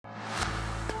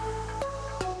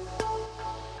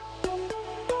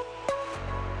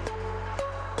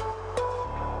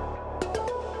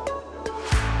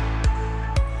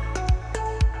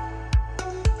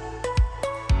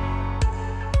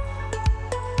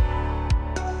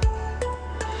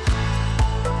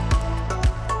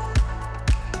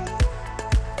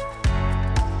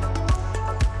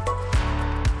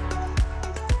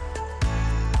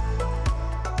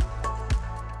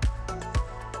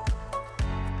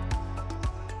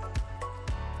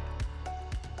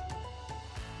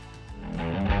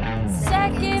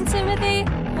Timothy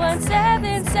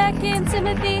 1:7, 2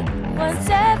 Timothy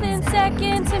 1:7,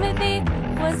 2 Timothy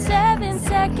 1:7,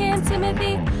 2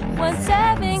 Timothy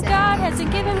 1:7. God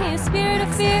hasn't given me a spirit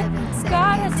of fear.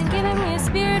 God hasn't given me a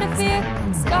spirit of fear.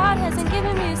 God hasn't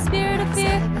given me a spirit of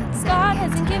fear. God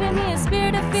hasn't given me a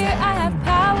spirit of fear. I have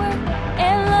power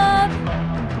and love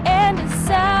and a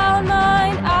sound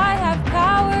mind. I have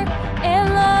power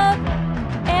and love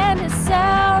and a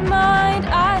sound mind.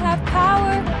 I have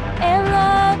power and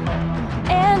love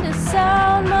and a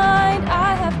sound mind.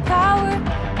 I have power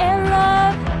and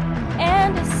love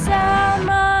and a sound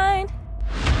mind.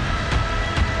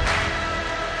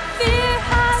 Fear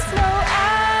has no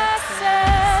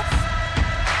access.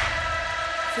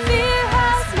 Fear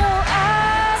has no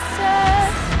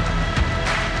access.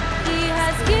 He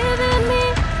has given me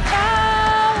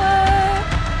power.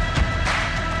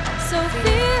 So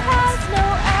fear has no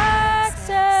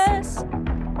access.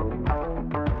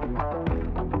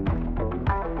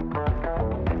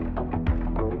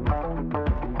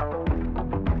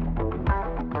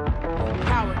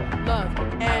 Power, love,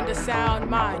 and a sound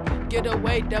mind. Get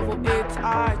away, devil, it's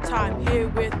our time. Here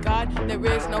with God, there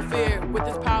is no fear. With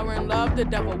his power and love, the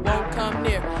devil won't come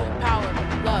near. Power,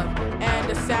 love,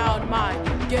 and a sound mind.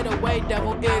 Get away,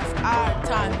 devil, it's our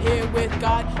time. Here with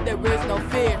God, there is no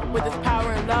fear. With his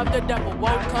power and love, the devil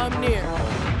won't come near.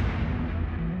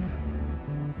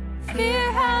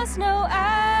 Fear has no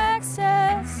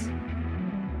access.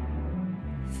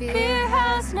 Fear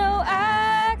has no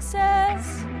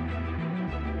access.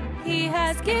 He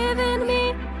has given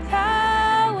me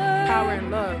power. Power and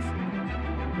love.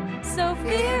 So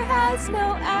fear has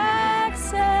no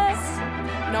access.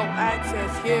 No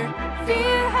access here.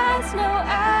 Fear has no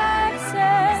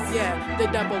access. Yeah, the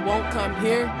devil won't come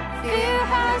here. Fear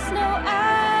has no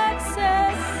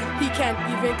access. He can't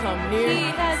even come near.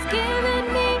 He has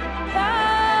given me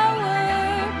power.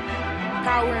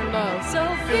 Power and love. So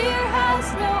fear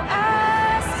has no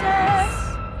access.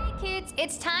 Kids,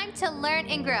 it's time to learn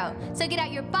and grow. So get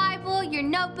out your Bible, your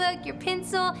notebook, your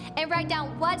pencil, and write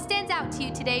down what stands out to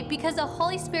you today because the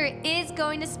Holy Spirit is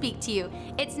going to speak to you.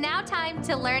 It's now time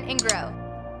to learn and grow.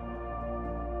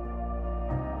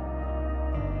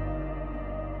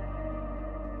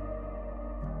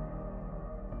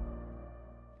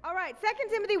 All right, 2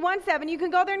 Timothy 1:7, you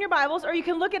can go there in your Bibles or you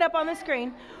can look it up on the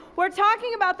screen. We're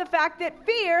talking about the fact that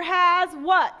fear has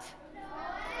what?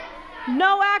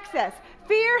 No access.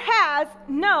 Fear has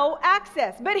no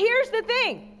access. But here's the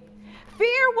thing.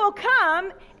 Fear will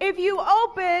come if you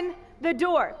open the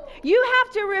door. You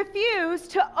have to refuse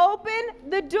to open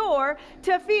the door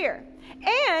to fear.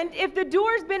 And if the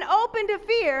door's been open to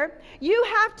fear, you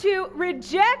have to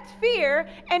reject fear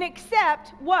and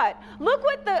accept what? Look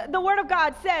what the Word of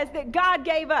God says that God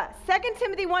gave us. 2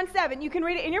 Timothy 1:7, you can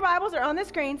read it in your Bibles or on the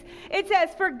screens. It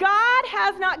says, for God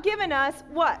has not given us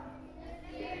what?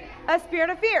 A spirit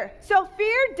of fear. So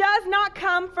fear does not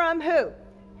come from who?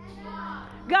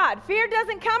 God. Fear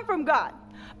doesn't come from God.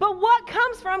 But what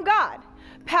comes from God?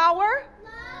 Power,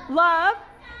 love,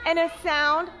 and a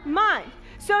sound mind.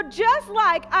 So just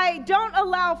like I don't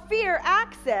allow fear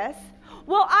access,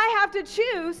 well, I have to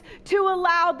choose to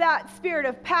allow that spirit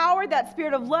of power, that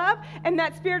spirit of love, and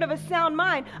that spirit of a sound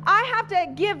mind. I have to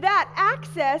give that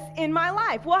access in my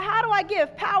life. Well, how do I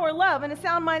give power, love, and a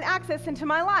sound mind access into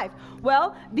my life?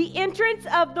 Well, the entrance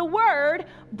of the Word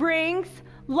brings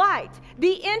light.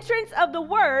 The entrance of the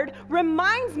Word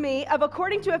reminds me of,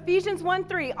 according to Ephesians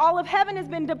 1:3, all of heaven has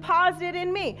been deposited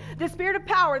in me. The spirit of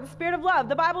power, the spirit of love.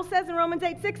 The Bible says in Romans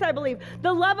 8:6, I believe,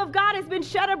 the love of God has been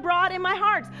shed abroad in my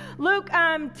heart. Luke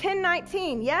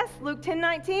 10:19, yes, Luke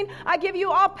 10:19, I give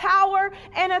you all power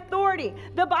and authority.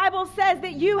 The Bible says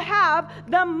that you have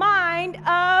the mind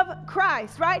of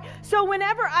Christ, right? So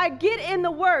whenever I get in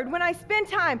the Word, when I spend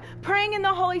time praying in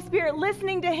the Holy Spirit,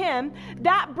 listening to Him,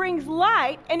 that brings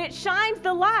light, and it shines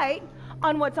the light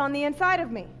on what's on the inside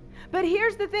of me. But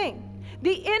here's the thing.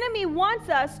 The enemy wants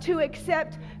us to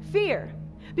accept fear.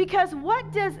 Because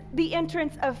what does the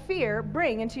entrance of fear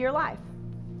bring into your life?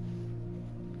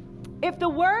 If the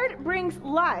Word brings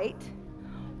light,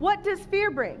 what does fear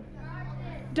bring?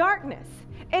 Darkness.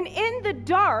 And in the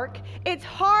dark, it's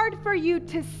hard for you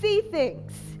to see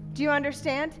things. Do you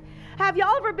understand? Have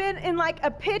y'all ever been in like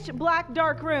a pitch black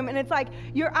dark room and it's like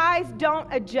your eyes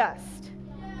don't adjust?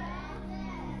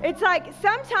 It's like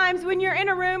sometimes when you're in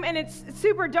a room and it's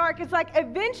super dark, it's like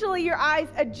eventually your eyes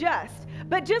adjust.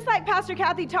 But just like Pastor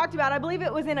Kathy talked about, I believe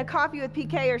it was in a Coffee with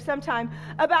PK or sometime,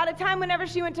 about a time whenever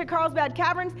she went to Carlsbad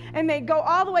Caverns and they go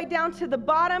all the way down to the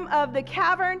bottom of the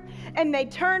cavern and they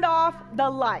turned off the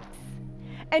lights.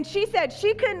 And she said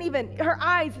she couldn't even, her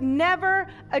eyes never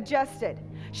adjusted.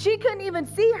 She couldn't even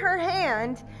see her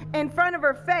hand in front of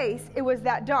her face. It was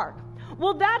that dark.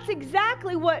 Well, that's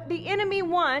exactly what the enemy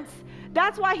wants.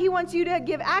 That's why he wants you to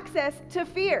give access to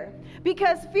fear,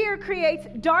 because fear creates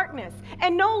darkness.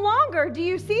 And no longer do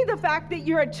you see the fact that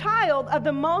you're a child of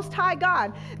the Most High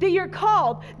God, that you're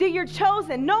called, that you're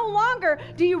chosen. No longer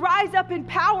do you rise up in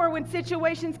power when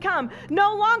situations come.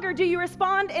 No longer do you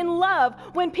respond in love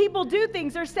when people do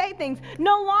things or say things.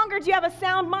 No longer do you have a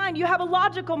sound mind. You have a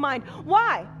logical mind.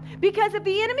 Why? Because if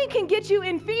the enemy can get you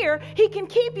in fear, he can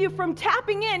keep you from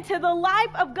tapping into the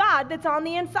life of God that's on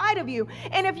the inside of you.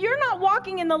 And if you're not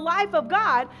walking in the life of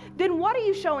God, then what are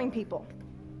you showing people?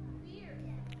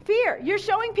 Fear. You're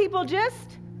showing people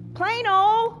just plain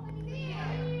old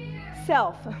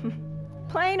self.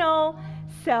 Plain old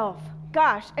self.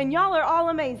 Gosh, and y'all are all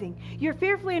amazing. You're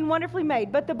fearfully and wonderfully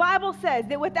made. But the Bible says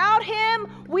that without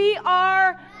him, we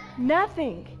are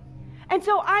nothing. And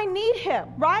so I need him,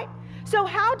 right? So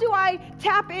how do I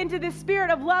tap into this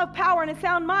spirit of love, power, and a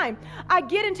sound mind? I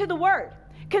get into the Word.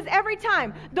 Because every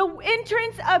time, the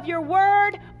entrance of your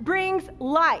Word brings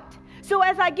light. So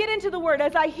as I get into the Word,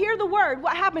 as I hear the Word,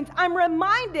 what happens? I'm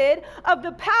reminded of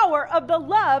the power, of the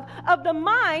love, of the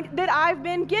mind that I've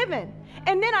been given.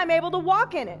 And then I'm able to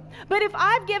walk in it. But if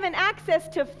I've given access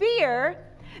to fear,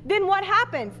 then what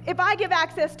happens? If I give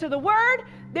access to the Word,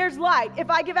 there's light. If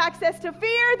I give access to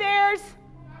fear, there's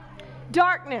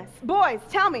darkness. Boys,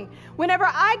 tell me, whenever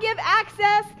I give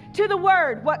access to the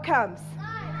Word, what comes?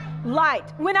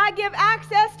 Light. When I give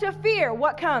access to fear,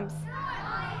 what comes?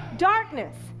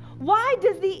 Darkness. Why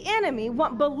does the enemy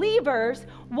want believers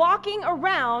walking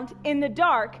around in the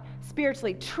dark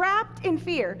spiritually, trapped in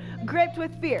fear, gripped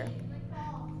with fear?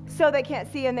 So they can't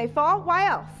see and they fall? Why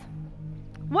else?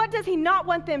 What does he not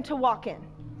want them to walk in?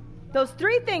 Those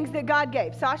three things that God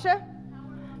gave. Sasha?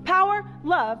 Power,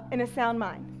 love, and a sound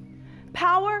mind.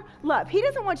 Power, love. He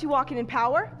doesn't want you walking in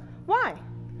power. Why?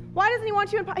 Why doesn't he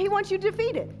want you in power? He wants you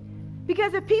defeated.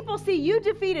 Because if people see you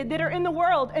defeated that are in the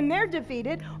world and they're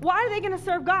defeated, why are they going to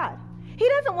serve God? He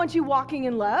doesn't want you walking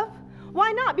in love.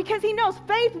 Why not? Because he knows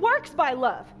faith works by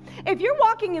love. If you're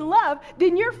walking in love,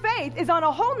 then your faith is on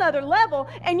a whole nother level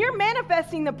and you're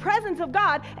manifesting the presence of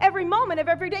God every moment of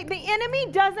every day. The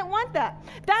enemy doesn't want that.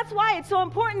 That's why it's so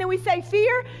important that we say,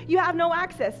 fear, you have no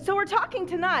access. So we're talking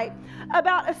tonight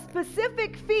about a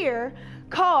specific fear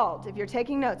called, if you're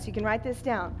taking notes, you can write this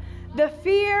down, the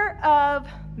fear of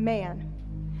man.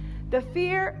 The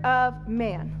fear of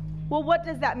man. Well, what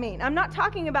does that mean? I'm not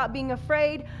talking about being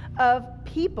afraid of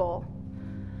people.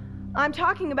 I'm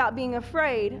talking about being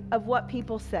afraid of what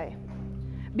people say.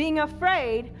 Being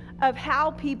afraid of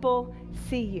how people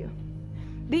see you.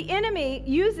 The enemy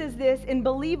uses this in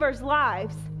believers'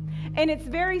 lives, and it's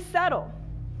very subtle.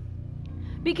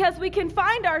 Because we can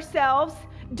find ourselves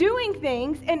doing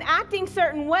things and acting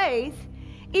certain ways,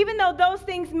 even though those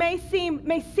things may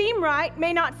seem right,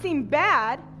 may not seem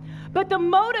bad, but the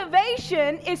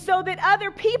motivation is so that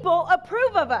other people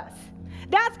approve of us.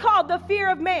 That's called the fear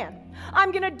of man.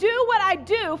 I'm going to do what I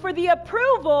do for the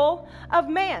approval of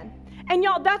man. And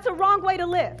y'all, that's a wrong way to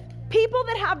live. People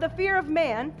that have the fear of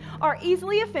man are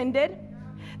easily offended.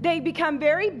 They become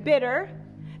very bitter.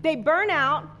 They burn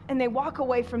out and they walk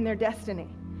away from their destiny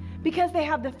because they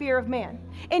have the fear of man.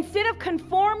 Instead of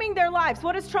conforming their lives,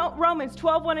 what does Romans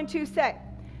 12:1 and 2 say?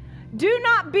 Do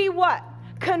not be what?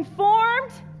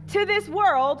 Conformed to this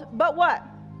world, but what?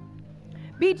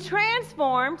 Be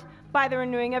transformed by the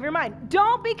renewing of your mind.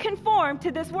 Don't be conformed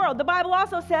to this world. The Bible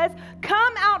also says,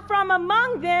 come out from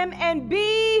among them and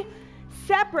be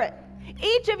separate.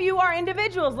 Each of you are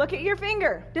individuals. Look at your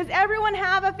finger. Does everyone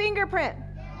have a fingerprint?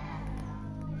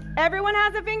 Everyone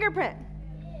has a fingerprint.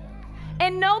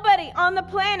 And nobody on the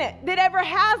planet that ever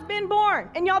has been born,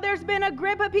 and y'all, there's been a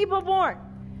grip of people born,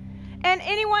 and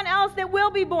anyone else that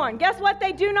will be born, guess what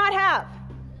they do not have?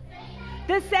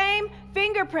 The same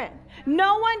fingerprint.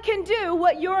 No one can do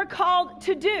what you're called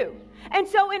to do. And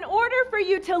so in order for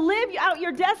you to live out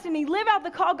your destiny, live out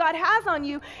the call God has on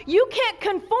you, you can't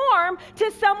conform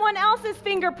to someone else's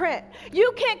fingerprint.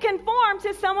 You can't conform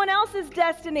to someone else's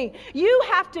destiny. You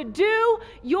have to do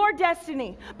your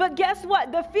destiny. But guess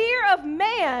what? The fear of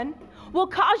man will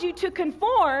cause you to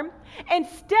conform and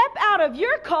step out of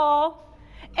your call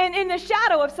and in the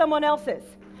shadow of someone else's.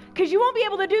 Because you won't be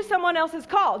able to do someone else's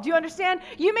call. Do you understand?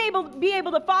 You may be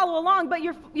able to follow along, but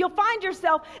you'll find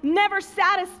yourself never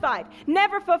satisfied,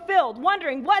 never fulfilled,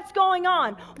 wondering what's going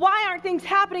on. Why aren't things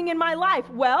happening in my life?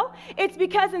 Well, it's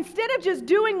because instead of just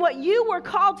doing what you were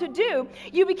called to do,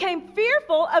 you became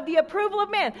fearful of the approval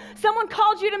of man. Someone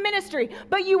called you to ministry,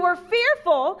 but you were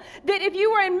fearful that if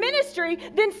you were in ministry,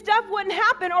 then stuff wouldn't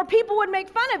happen or people would make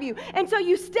fun of you. And so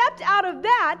you stepped out of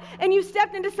that and you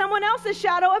stepped into someone else's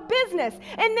shadow of business.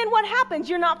 And then what happens?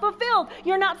 You're not fulfilled.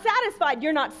 You're not satisfied.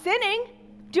 You're not sinning.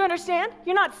 Do you understand?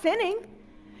 You're not sinning.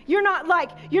 You're not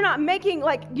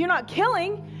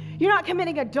killing. You're not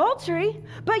committing adultery,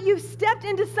 but you stepped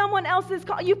into someone else's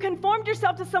call. You conformed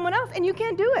yourself to someone else and you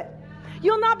can't do it.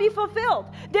 You'll not be fulfilled.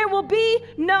 There will be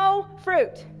no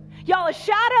fruit. Y'all, a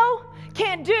shadow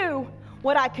can't do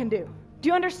what I can do. Do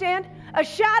you understand? A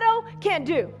shadow can't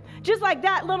do. Just like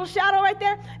that little shadow right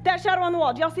there, that shadow on the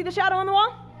wall. Do y'all see the shadow on the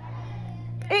wall?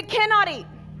 It cannot eat.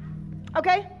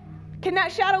 Okay? Can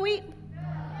that shadow eat?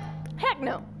 Heck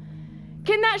no.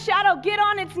 Can that shadow get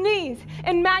on its knees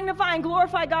and magnify and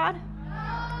glorify God?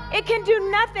 It can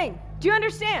do nothing. Do you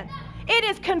understand? It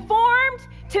is conformed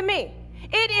to me.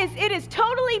 It is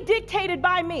totally dictated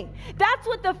by me. That's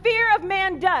what the fear of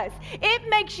man does. It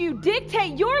makes you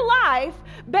dictate your life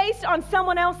based on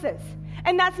someone else's.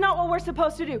 And that's not what we're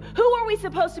supposed to do. Who are we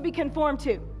supposed to be conformed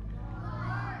to?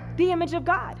 The image of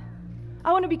God.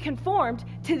 I want to be conformed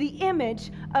to the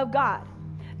image of God,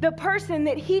 the person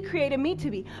that he created me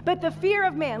to be. But the fear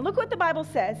of man, look what the Bible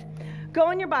says. Go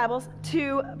in your Bibles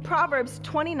to Proverbs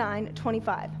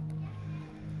 29:25.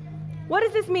 What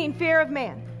does this mean, fear of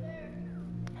man?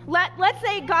 Let's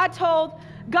say God told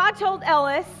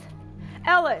Ellis,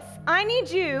 I need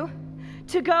you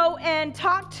to go and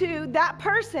talk to that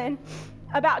person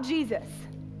about Jesus.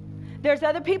 There's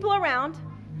other people around.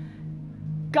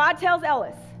 God tells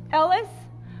Ellis,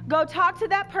 go talk to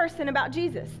that person about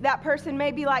Jesus. That person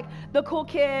may be like the cool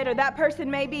kid, or that person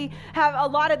maybe have a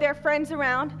lot of their friends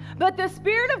around. But the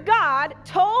Spirit of God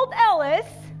told Ellis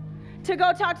to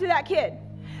go talk to that kid.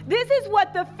 This is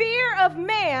what the fear of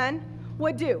man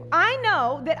would do. I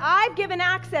know that I've given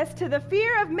access to the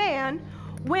fear of man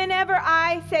whenever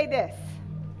I say this.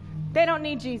 They don't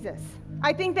need Jesus.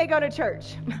 I think they go to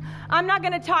church. I'm not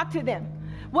going to talk to them.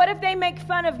 What if they make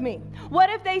fun of me?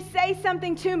 What if they say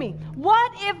something to me?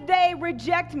 What if they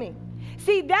reject me?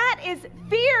 See, that is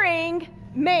fearing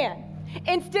man.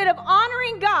 Instead of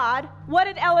honoring God, what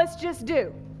did Ellis just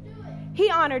do? He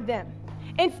honored them.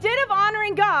 Instead of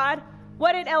honoring God,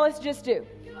 what did Ellis just do?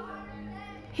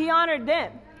 He honored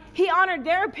them. He honored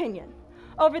their opinion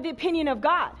over the opinion of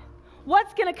God.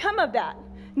 What's going to come of that?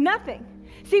 Nothing.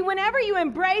 See, whenever you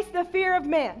embrace the fear of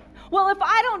man, well, if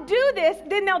I don't do this,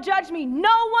 then they'll judge me.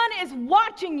 No one is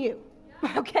watching you,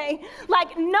 okay?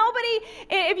 Like nobody,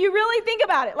 if you really think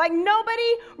about it, like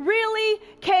nobody really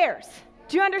cares.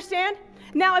 Do you understand?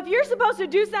 Now, if you're supposed to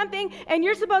do something and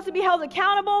you're supposed to be held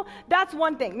accountable, that's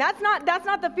one thing. That's not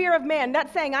the fear of man.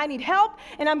 That's saying I need help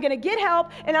and I'm going to get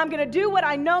help and I'm going to do what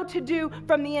I know to do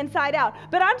from the inside out.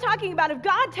 But I'm talking about if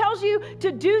God tells you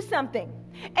to do something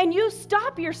and you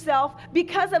stop yourself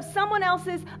because of someone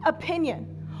else's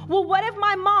opinion. Well, what if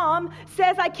my mom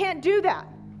says I can't do that?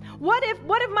 What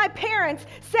if my parents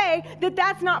say that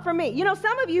that's not for me? You know,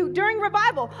 some of you during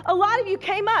revival, a lot of you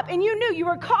came up and you knew you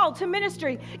were called to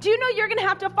ministry. Do you know you're going to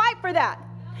have to fight for that?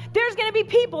 There's going to be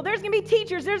people, there's going to be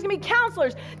teachers, there's going to be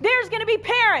counselors, there's going to be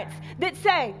parents that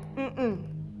say,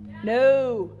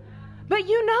 no. But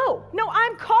you know, no,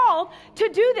 I'm called to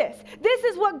do this. This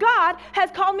is what God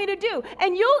has called me to do.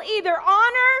 And you'll either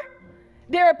honor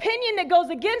their opinion that goes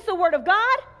against the word of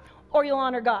God, or you'll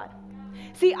honor God.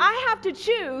 See, I have to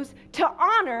choose to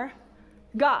honor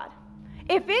God.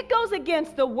 If it goes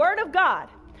against the word of God,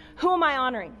 who am I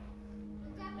honoring?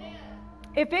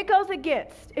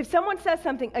 If someone says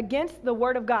something against the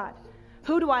word of God,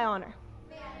 who do I honor?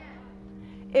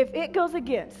 If it goes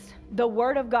against the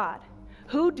word of God,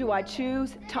 who do I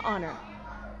choose to honor?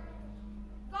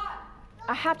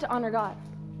 I have to honor God.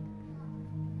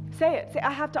 Say it. Say,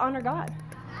 I have to honor God.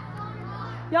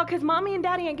 Y'all, because mommy and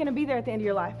daddy ain't going to be there at the end of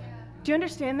your life. Do you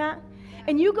understand that?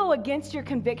 And you go against your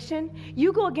conviction.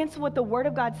 You go against what the Word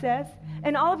of God says.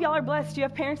 And all of y'all are blessed. You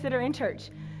have parents that are in church.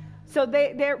 So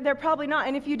they're probably not.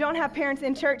 And if you don't have parents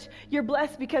in church, you're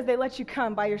blessed because they let you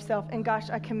come by yourself. And gosh,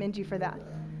 I commend you for that.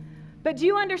 But do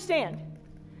you understand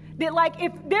that, like,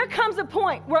 if there comes a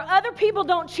point where other people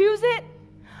don't choose it,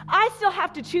 I still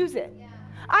have to choose it.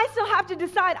 I still have to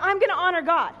decide I'm going to honor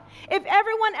God. If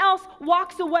everyone else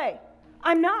walks away,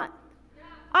 I'm not.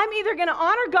 I'm either going to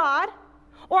honor God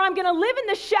or I'm going to live in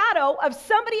the shadow of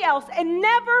somebody else and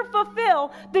never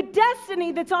fulfill the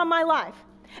destiny that's on my life.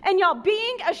 And y'all,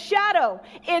 being a shadow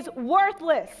is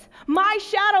worthless. My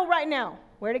shadow right now,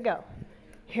 where'd it go?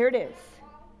 Here it is.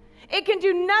 It can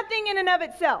do nothing in and of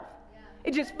itself.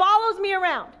 It just follows me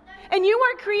around. And you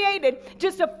weren't created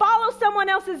just to follow someone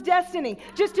else's destiny,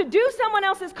 just to do someone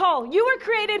else's call. You were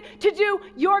created to do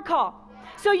your call.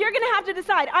 So you're going to have to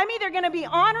decide, I'm either going to be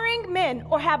honoring men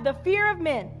or have the fear of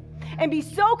men and be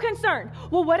so concerned.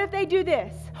 Well, what if they do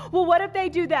this? Well, what if they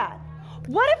do that?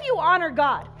 What if you honor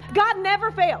God? God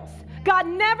never fails. God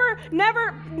never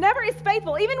is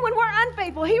faithful. Even when we're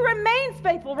unfaithful, he remains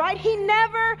faithful, right? He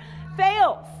never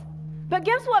fails. But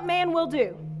guess what man will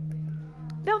do?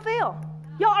 They'll fail.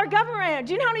 Y'all, our government right now,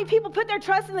 do you know how many people put their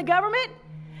trust in the government?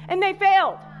 And they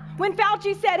failed. When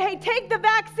Fauci said, hey, take the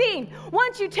vaccine.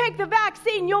 Once you take the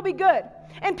vaccine, you'll be good.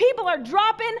 And people are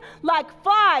dropping like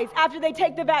flies after they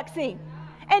take the vaccine.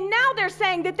 And now they're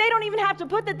saying that they don't even have to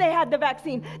put that they had the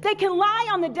vaccine. They can lie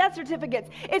on the death certificates.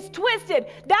 It's twisted.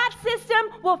 That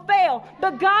system will fail,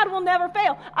 but God will never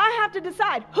fail. I have to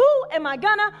decide, who am I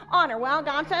gonna honor? Well,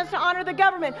 God says to honor the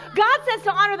government. God says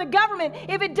to honor the government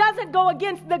if it doesn't go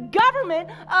against the government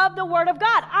of the Word of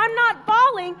God. I'm not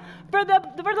falling for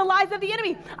the lies of the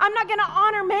enemy. I'm not gonna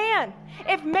honor man.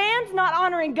 If man's not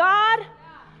honoring God,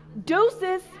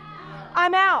 deuces,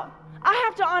 I'm out. I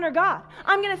have to honor God.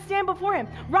 I'm going to stand before him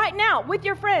right now with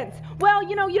your friends. Well,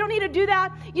 you don't need to do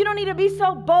that. You don't need to be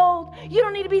so bold. You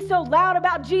don't need to be so loud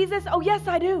about Jesus. Oh, yes,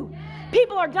 I do.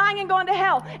 People are dying and going to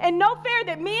hell. And no fair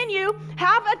that me and you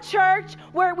have a church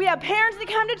where we have parents that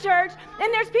come to church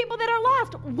and there's people that are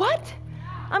lost. What?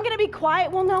 I'm going to be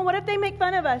quiet? Well, no. What if they make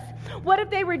fun of us? What if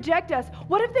they reject us?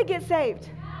 What if they get saved?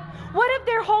 What if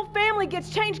their whole family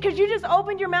gets changed because you just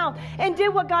opened your mouth and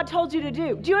did what God told you to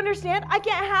do? Do you understand? I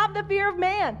can't have the fear of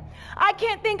man. I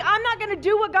can't think I'm not going to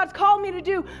do what God's called me to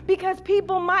do because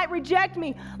people might reject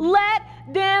me. Let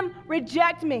them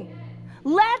reject me.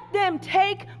 Let them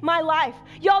take my life.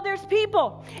 Y'all, there's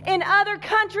people in other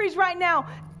countries right now.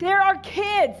 There are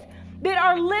kids that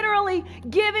are literally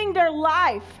giving their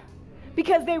life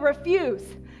because they refuse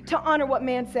to honor what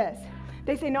man says.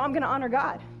 They say, no, I'm going to honor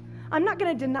God. I'm not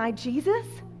going to deny Jesus.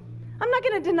 I'm not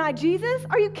going to deny Jesus.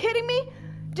 Are you kidding me?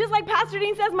 Just like Pastor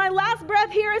Dean says, my last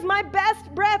breath here is my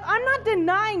best breath. I'm not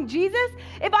denying Jesus.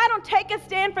 If I don't take a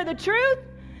stand for the truth,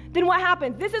 then what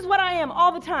happens? This is what I am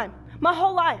all the time, my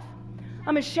whole life.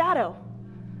 I'm a shadow.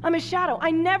 I'm a shadow.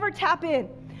 I never tap in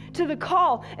to the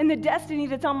call and the destiny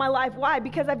that's on my life. Why?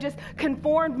 Because I've just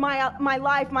conformed my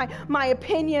life, my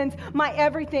opinions, my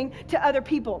everything to other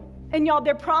people. And y'all,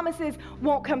 their promises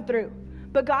won't come through.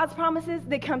 But God's promises,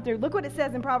 they come through. Look what it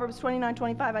says in Proverbs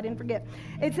 29:25. I didn't forget.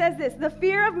 It says this, the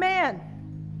fear of man.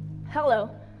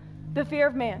 Hello. The fear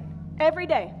of man. Every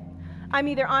day, I'm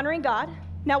either honoring God.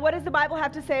 Now, what does the Bible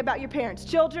have to say about your parents?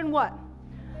 Children, what?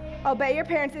 Obey your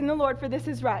parents in the Lord, for this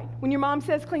is right. When your mom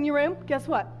says clean your room, guess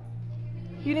what?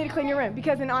 You need to clean your room.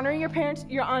 Because in honoring your parents,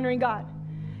 you're honoring God.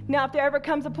 Now, if there ever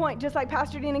comes a point, just like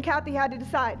Pastor Dean and Kathy had to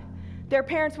decide, their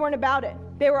parents weren't about it.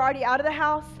 They were already out of the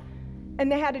house, and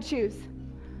they had to choose.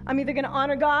 I'm either going to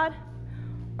honor God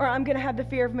or I'm going to have the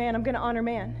fear of man. I'm going to honor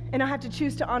man. And I have to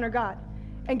choose to honor God.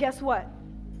 And guess what?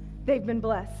 They've been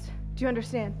blessed. Do you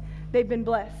understand? They've been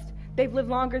blessed. They've lived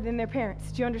longer than their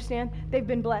parents. Do you understand? They've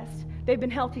been blessed. They've been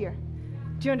healthier.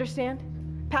 Do you understand?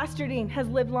 Pastor Dean has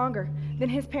lived longer than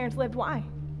his parents lived. Why?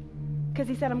 Because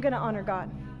he said, I'm going to honor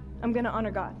God. I'm going to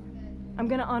honor God. I'm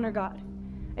going to honor God.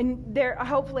 And there,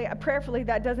 hopefully, prayerfully,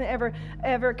 that doesn't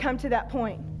ever come to that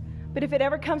point. But if it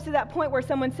ever comes to that point where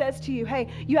someone says to you, hey,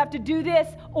 you have to do this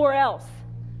or else.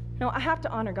 No, I have to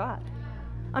honor God.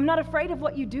 I'm not afraid of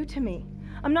what you do to me.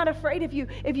 I'm not afraid if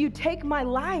you take my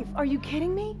life. Are you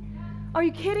kidding me? Are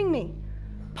you kidding me?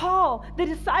 Paul, the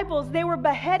disciples, they were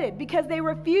beheaded because they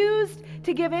refused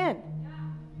to give in.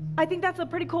 I think that's a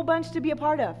pretty cool bunch to be a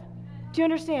part of. Do you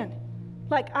understand?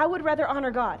 Like, I would rather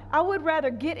honor God. I would rather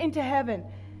get into heaven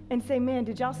and say, man,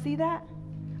 did y'all see that?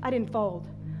 I didn't fold.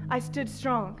 I stood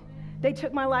strong. They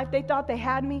took my life. They thought they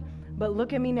had me. But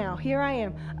look at me now. Here I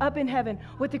am up in heaven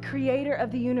with the creator of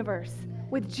the universe,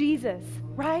 with Jesus,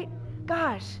 right?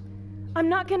 Gosh, I'm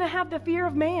not going to have the fear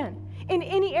of man in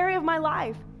any area of my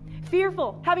life.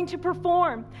 Fearful, having to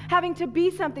perform, having to be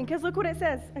something. Because look what it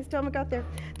says. I still haven't got there.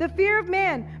 The fear of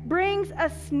man brings a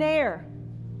snare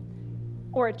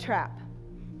or a trap.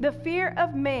 The fear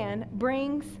of man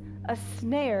brings a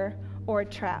snare or a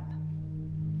trap.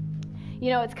 You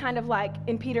know, it's kind of like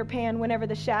in Peter Pan, whenever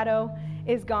the shadow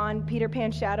is gone. Peter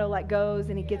Pan's shadow like goes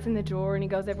and he gets in the drawer and he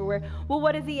goes everywhere. Well,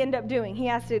 what does he end up doing? He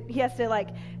has to like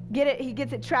get it. He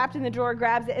gets it trapped in the drawer,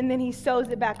 grabs it, and then he sews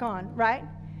it back on, right?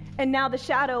 And now the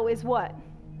shadow is what?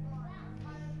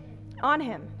 On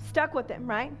him, stuck with him,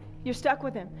 right? You're stuck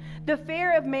with him. The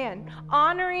fear of man,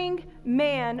 honoring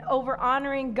man over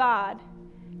honoring God,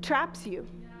 traps you.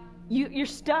 You're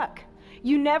stuck.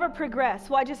 You never progress.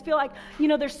 Well, I just feel like,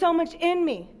 there's so much in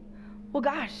me. Well,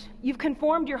 gosh, you've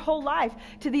conformed your whole life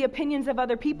to the opinions of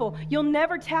other people. You'll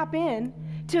never tap in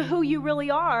to who you really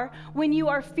are when you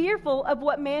are fearful of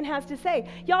what man has to say.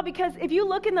 Y'all, because if you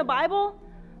look in the Bible,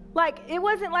 like, it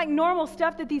wasn't like normal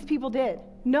stuff that these people did.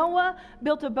 Noah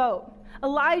built a boat.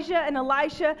 Elijah and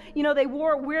Elisha, they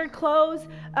wore weird clothes.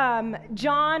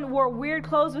 John wore weird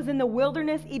clothes, was in the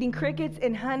wilderness eating crickets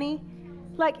and honey.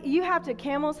 Like, you have to,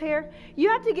 camel's hair. You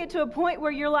have to get to a point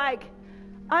where you're like,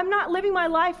 I'm not living my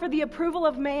life for the approval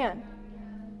of man.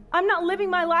 I'm not living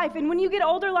my life. And when you get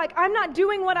older, like, I'm not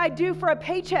doing what I do for a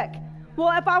paycheck.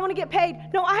 Well, if I want to get paid,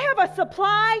 no, I have a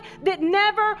supply that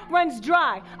never runs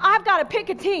dry. I've got to pick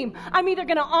a team. I'm either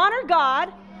going to honor God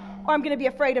or I'm going to be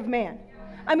afraid of man.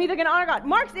 I'm either going to honor God.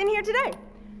 Mark's in here today.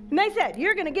 And they said, you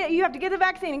have to get the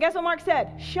vaccine. And guess what Mark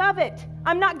said? Shove it.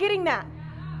 I'm not getting that.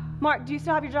 Mark, do you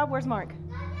still have your job? Where's Mark?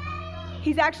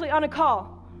 He's actually on a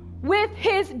call with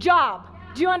his job.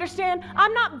 Do you understand?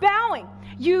 I'm not bowing.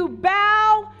 You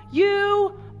bow,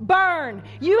 you burn.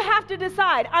 You have to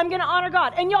decide, I'm going to honor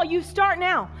God. And y'all, you start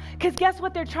now. Because guess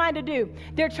what they're trying to do?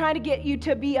 They're trying to get you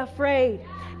to be afraid,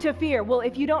 to fear. Well,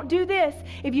 if you don't do this,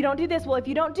 well, if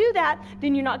you don't do that,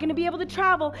 then you're not going to be able to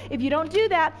travel. If you don't do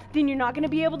that, then you're not going to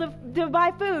be able to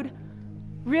buy food.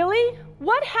 Really?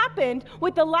 What happened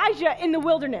with Elijah in the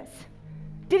wilderness?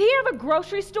 Did he have a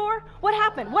grocery store? What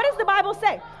happened? What does the Bible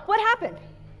say? What happened?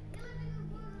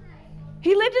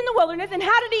 He lived in the wilderness, and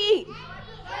how did he eat?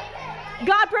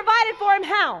 God provided for him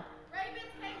how?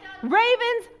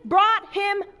 Ravens brought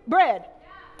him bread.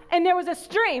 And there was a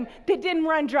stream that didn't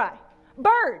run dry.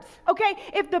 Birds, okay?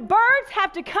 If the birds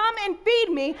have to come and feed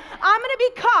me, I'm going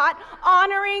to be caught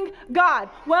honoring God.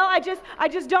 Well, I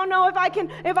just don't know if I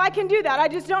can do that. I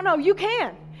just don't know. You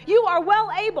can. You are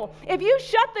well able. If you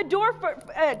shut the door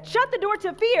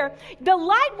to fear, the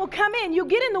light will come in. You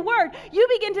get in the Word. You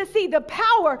begin to see the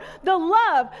power, the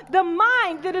love, the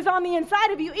mind that is on the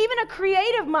inside of you, even a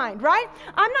creative mind, right?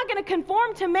 I'm not going to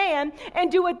conform to man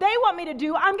and do what they want me to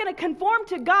do. I'm going to conform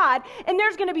to God, and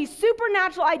there's going to be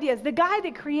supernatural ideas. The guy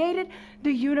that created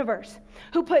the universe,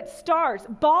 who put stars,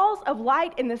 balls of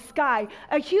light in the sky,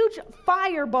 a huge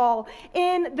fireball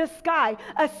in the sky,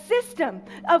 a system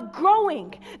of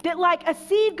growing that like a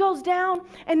seed goes down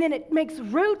and then it makes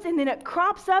roots and then it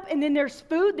crops up and then there's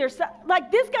food.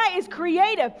 Like, this guy is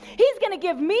creative. He's going to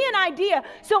give me an idea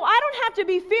so I don't have to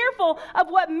be fearful of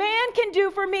what man can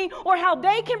do for me or how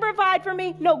they can provide for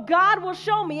me. No, God will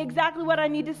show me exactly what I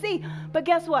need to see. But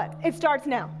guess what? It starts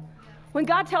now. When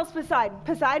God tells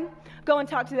Poseidon, go and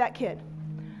talk to that kid.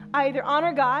 I either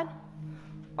honor God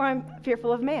or I'm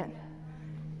fearful of man.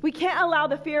 We can't allow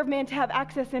the fear of man to have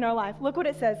access in our life. Look what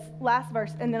it says, last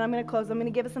verse, and then I'm going to close. I'm going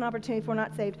to give us an opportunity if we're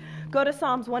not saved. Go to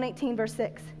Psalms 118, verse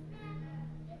 6.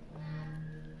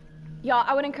 Y'all,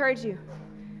 I would encourage you,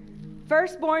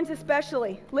 firstborns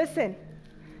especially, listen.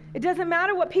 It doesn't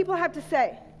matter what people have to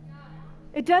say.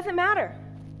 It doesn't matter.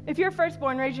 If you're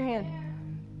firstborn, raise your hand.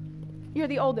 You're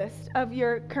the oldest of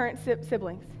your current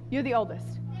siblings. You're the oldest.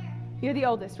 You're the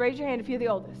oldest. Raise your hand if you're the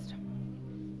oldest.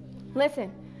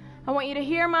 Listen, I want you to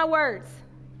hear my words.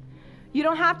 You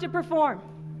don't have to perform.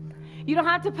 You don't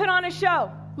have to put on a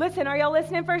show. Listen, are y'all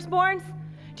listening, firstborns?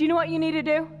 Do you know what you need to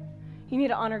do? You need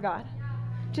to honor God.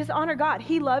 Just honor God.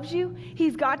 He loves you.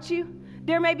 He's got you.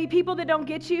 There may be people that don't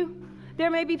get you. There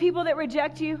may be people that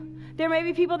reject you. There may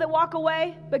be people that walk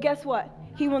away. But guess what?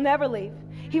 He will never leave.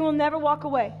 He will never walk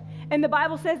away. And the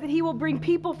Bible says that he will bring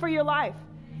people for your life.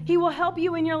 He will help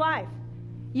you in your life.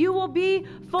 You will be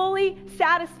fully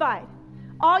satisfied.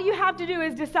 All you have to do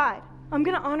is decide, I'm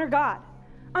going to honor God.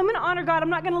 I'm going to honor God. I'm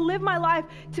not going to live my life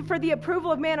for the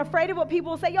approval of man, afraid of what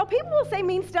people will say. Yo, people will say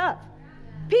mean stuff.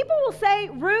 People will say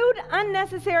rude,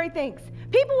 unnecessary things.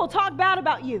 People will talk bad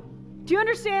about you. Do you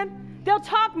understand? They'll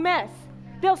talk mess.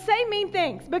 They'll say mean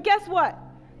things. But guess what?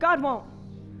 God won't.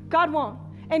 God won't.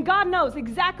 And God knows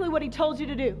exactly what he told you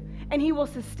to do. And he will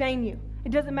sustain you.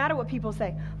 It doesn't matter what people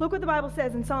say. Look what the Bible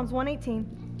says in Psalms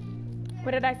 118.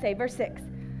 What did I say? Verse 6.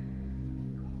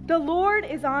 The Lord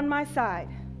is on my side.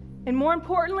 And more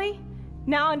importantly,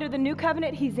 now under the new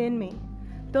covenant, he's in me.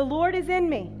 The Lord is in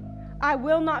me. I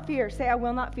will not fear. Say, I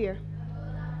will not fear.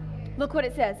 Look what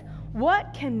it says.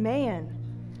 What can man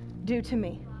do to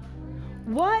me?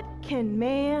 What can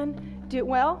man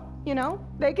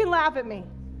they can laugh at me.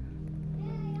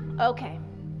 Okay.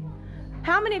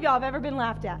 How many of y'all have ever been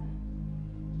laughed at?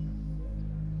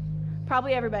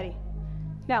 Probably everybody.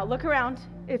 Now, look around.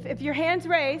 If your hand's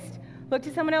raised, look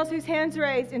to someone else whose hand's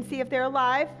raised and see if they're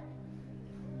alive.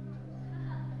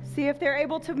 See if they're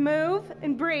able to move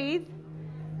and breathe.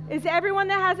 Is everyone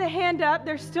that has a hand up,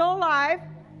 they're still alive?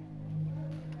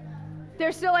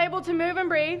 They're still able to move and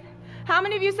breathe? How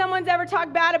many of you, someone's ever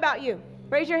talked bad about you?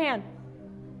 Raise your hand.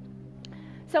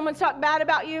 Someone's talked bad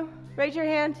about you? Raise your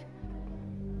hand.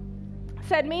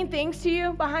 Said mean things to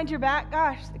you behind your back?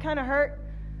 Gosh, it kind of hurt.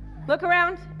 Look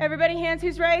around. Everybody, hands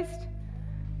who's raised?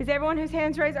 Is everyone whose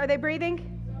hands raised, are they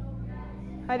breathing?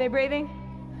 Are they breathing?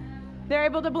 They're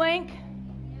able to blink?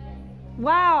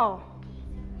 Wow.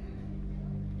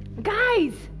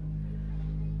 Guys,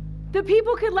 the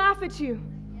people could laugh at you.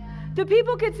 The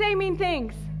people could say mean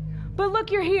things. But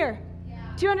look, you're here.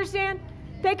 Do you understand?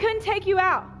 They couldn't take you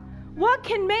out. What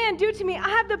can man do to me? I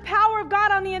have the power of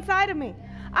God on the inside of me.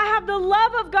 I have the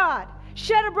love of God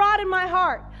shed abroad in my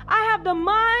heart. I have the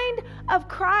mind of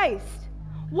Christ.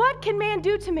 What can man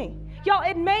do to me? Y'all,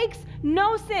 it makes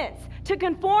no sense to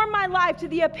conform my life to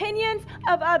the opinions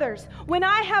of others when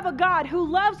I have a God who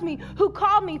loves me, who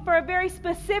called me for a very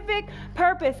specific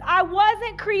purpose. I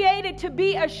wasn't created to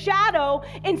be a shadow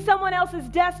in someone else's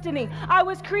destiny. I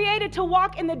was created to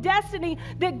walk in the destiny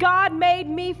that God made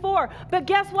me for. But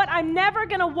guess what? I'm never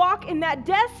going to walk in that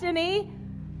destiny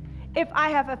if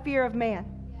I have a fear of man.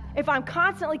 If I'm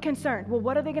constantly concerned, well,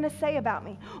 what are they going to say about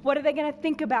me? What are they going to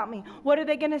think about me? What are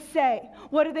they going to say?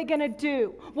 What are they going to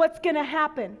do? What's going to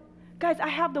happen? Guys, I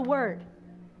have the Word.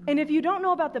 And if you don't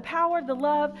know about the power, the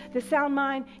love, the sound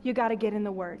mind, you got to get in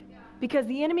the Word. Because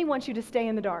the enemy wants you to stay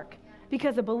in the dark.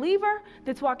 Because a believer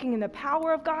that's walking in the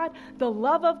power of God, the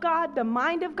love of God, the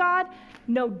mind of God,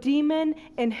 no demon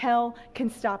in hell can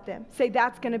stop them. Say,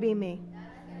 that's going to be me.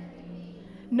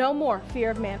 No more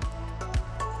fear of man.